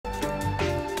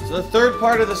So the third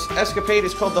part of this escapade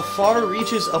is called the Far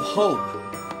Reaches of Hope.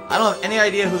 I don't have any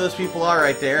idea who those people are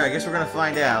right there. I guess we're gonna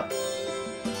find out.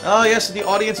 Oh yes, the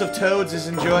audience of toads is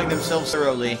enjoying themselves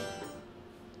thoroughly.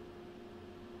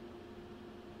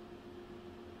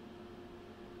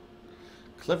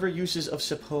 Clever uses of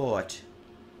support.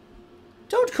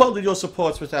 Don't call your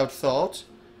supports without thought.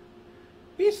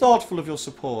 Be thoughtful of your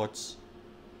supports.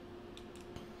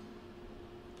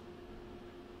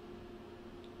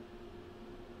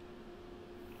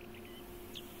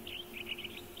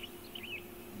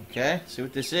 Okay, see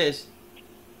what this is.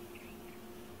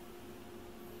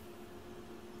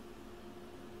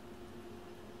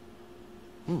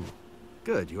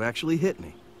 Good, you actually hit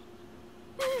me.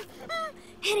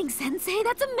 Hitting Sensei?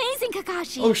 That's amazing,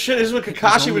 Kakashi! Oh shit, this is what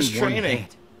Kakashi was training.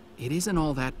 It isn't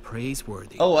all that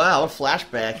praiseworthy. Oh wow, a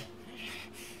flashback.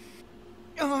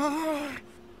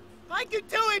 I could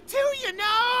do it too, you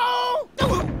know!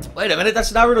 Wait a minute,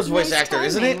 that's Naruto's voice Nice actor, timing,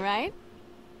 isn't it? Right?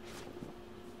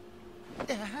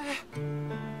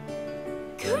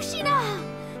 Kushina!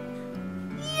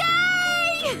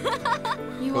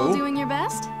 Yay! You all doing your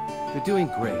best? You're doing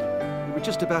great. We were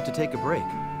just about to take a break.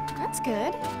 That's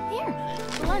good. Here,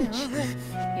 lunch.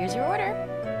 Here's your order.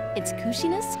 It's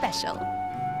Kushina's special.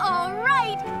 All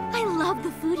right! I love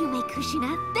the food you make,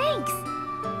 Kushina. Thanks!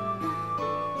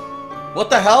 What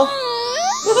the hell?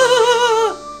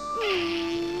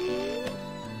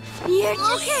 You're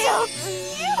just so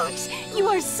cute! You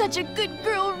are such a good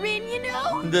girl, Rin, you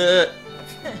know?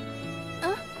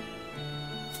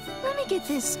 Let me get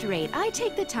this straight. I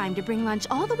take the time to bring lunch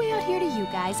all the way out here to you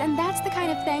guys, and that's the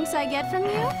kind of thanks I get from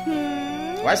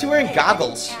you? Why is he wearing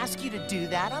goggles? I didn't ask you to do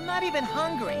that. I'm not even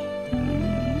hungry.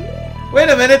 Wait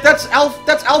a minute, that's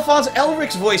Alphonse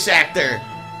Elric's voice actor.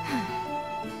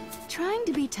 Trying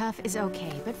to be tough is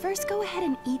okay, but first go ahead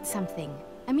and eat something.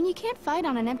 I mean, you can't fight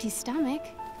on an empty stomach,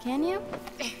 can you?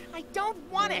 I don't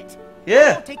want it. I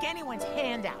Yeah, won't take anyone's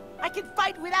hand out. I can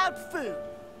fight without food.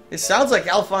 it sounds like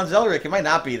Alphonse Elric. It might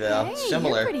not be though. Hey,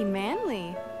 Similar. you're pretty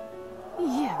manly.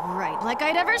 Yeah, right. Like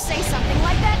I'd ever say something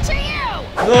like that to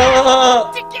you!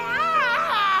 Ow!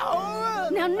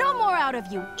 Now, no more out of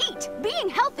you. Eat! Being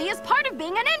healthy is part of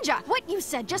being a ninja. What you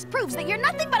said just proves that you're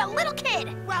nothing but a little kid.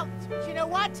 Well, you know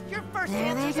what? Your first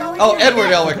There they answer's go. always Oh, good.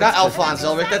 Edward Elric, not Alphonse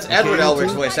Elric. That's Edward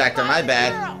Elric's voice actor. My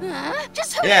bad.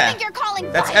 Just who do Yeah, you think you're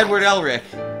calling that's violent? Edward Elric.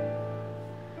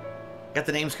 Got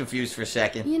the names confused for a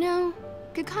second. You know,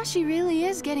 Kakashi really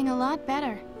is getting a lot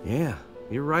better. Yeah,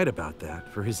 you're right about that.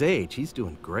 For his age, he's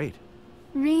doing great.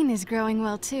 Rin is growing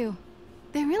well, too.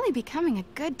 They're really becoming a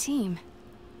good team.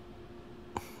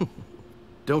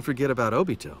 Don't forget about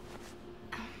Obito.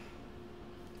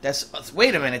 That's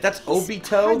wait a minute. That's He's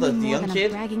Obito, hardly the more young than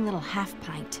kid. a bragging little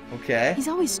half-pint. Okay. He's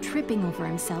always tripping over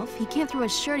himself. He can't throw a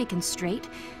shuriken straight,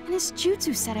 and his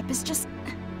jutsu setup is just...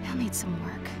 he'll need some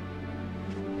work.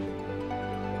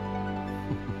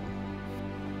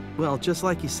 Well, just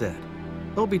like you said,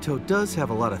 Obito does have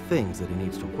a lot of things that he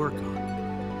needs to work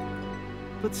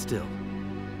on. But still,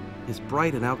 his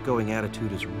bright and outgoing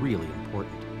attitude is really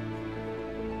important.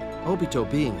 Obito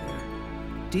being there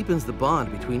deepens the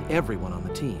bond between everyone on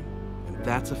the team, and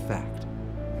that's a fact.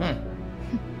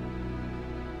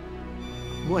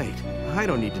 Wait, I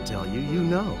don't need to tell you, you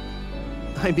know.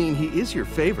 I mean, he is your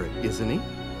favorite, isn't he?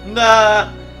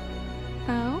 Nah.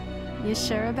 Oh? You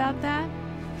sure about that?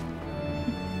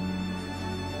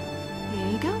 Here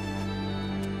you go.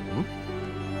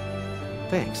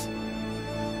 Thanks.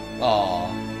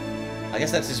 Aw. I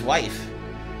guess that's his wife.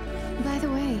 By the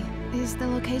way, is the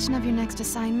location of your next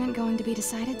assignment going to be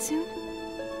decided soon?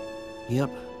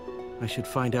 Yep. I should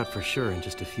find out for sure in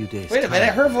just a few days. Wait a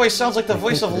minute, her voice sounds like the I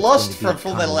voice think of that it's Lust going to be from a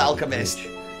Full Metal Kanabi Alchemist.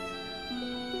 Bridge.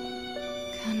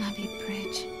 Kanabi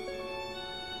Bridge.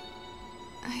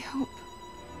 I hope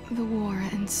the war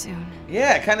ends soon.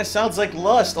 Yeah, it kind of sounds like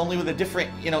Lust, only with a different,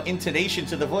 you know, intonation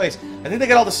to the voice. I think they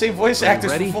got all the same voice Are you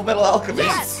actors ready? from Full Metal Alchemist.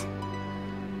 Yes!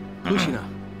 Kushina,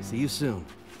 see you soon.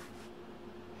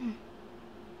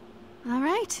 All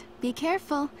right, be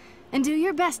careful, and do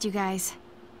your best, you guys.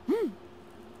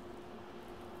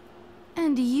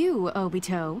 And you,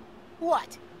 Obito.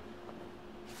 What?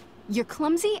 You're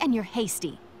clumsy and you're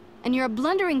hasty. And you're a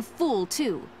blundering fool,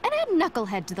 too. And add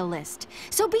knucklehead to the list.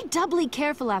 So be doubly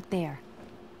careful out there.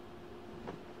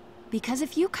 Because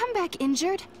if you come back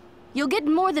injured, you'll get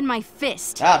more than my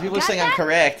fist. Ah, people are Got saying I'm that?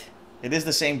 correct. It is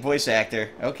the same voice actor.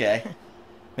 Okay.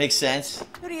 Makes sense.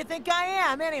 Who do you think I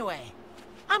am, anyway?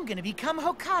 I'm gonna become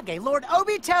Hokage, Lord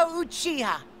Obito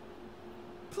Uchiha.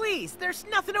 Please, there's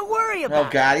nothing to worry about. Oh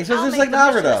god, he says I'll this make like the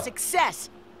mission a Naruto. success.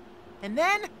 And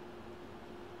then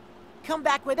come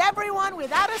back with everyone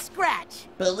without a scratch.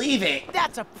 Believe it.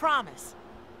 That's a promise.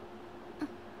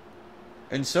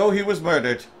 And so he was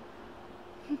murdered.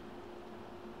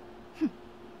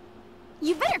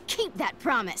 You better keep that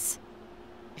promise.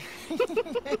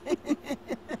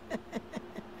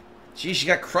 Gee, she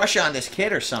got a crush on this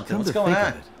kid or something. Come What's to going think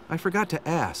on? of it, I forgot to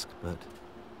ask, but...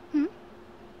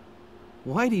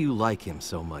 Why do you like him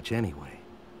so much anyway?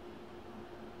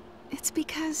 It's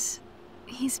because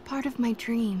he's part of my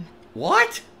dream.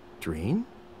 What? Dream?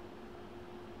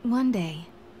 One day,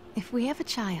 if we have a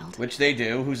child... Which they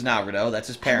do. Who's Naruto? That's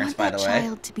his parents, by the way. I want that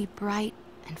child to be bright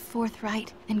and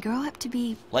forthright and grow up to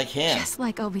be... Like him. just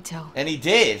like Obito. And he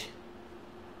did.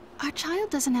 Our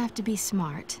child doesn't have to be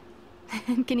smart,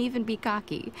 and can even be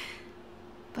cocky.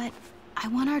 But I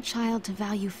want our child to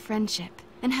value friendship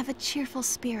and have a cheerful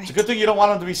spirit. It's a good thing you don't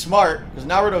want him to be smart, because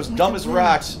Naruto's With dumb a as will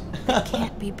rocks. that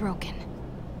can't be broken.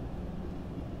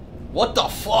 What the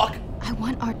fuck? I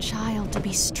want our child to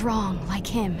be strong like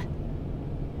him.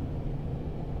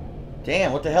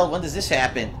 Damn, what the hell? When does this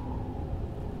happen?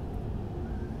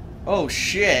 Oh,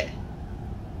 shit.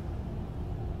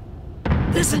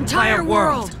 This entire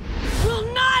world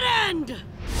will not end!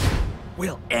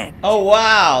 Will end. Oh,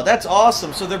 wow. That's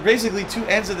awesome. So they're basically two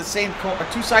ends of the same coin, or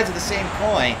two sides of the same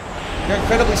coin. They're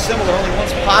incredibly similar. Only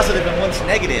one's positive and one's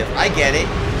negative. I get it.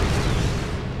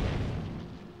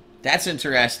 That's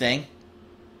interesting.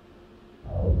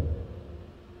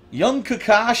 Young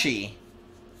Kakashi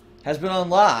has been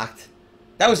unlocked.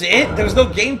 That was it? There was no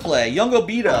gameplay. Young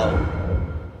Obito.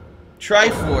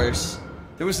 Triforce.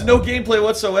 There was no gameplay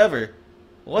whatsoever.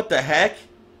 What the heck?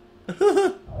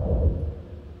 So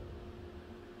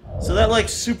that, like,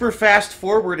 super fast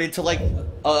forwarded to, like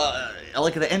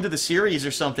at the end of the series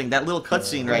or something. That little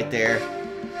cutscene right there.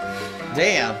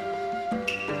 Damn.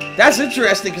 That's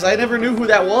interesting, because I never knew who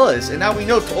that was. And now we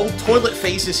know old Toilet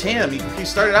Face is him. He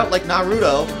started out like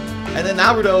Naruto, and then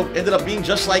Naruto ended up being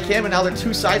just like him, and now they're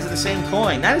two sides of the same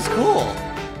coin. That is cool.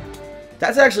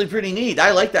 That's actually pretty neat.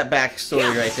 I like that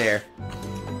backstory right there.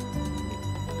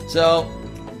 So,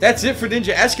 that's it for Ninja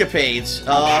Escapades.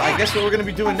 I guess what we're going to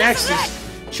be doing next is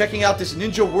checking out this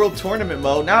Ninja World Tournament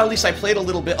mode. Now at least I played a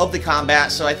little bit of the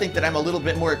combat, so I think that I'm a little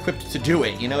bit more equipped to do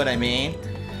it. You know what I mean?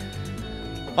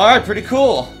 Alright, pretty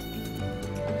cool.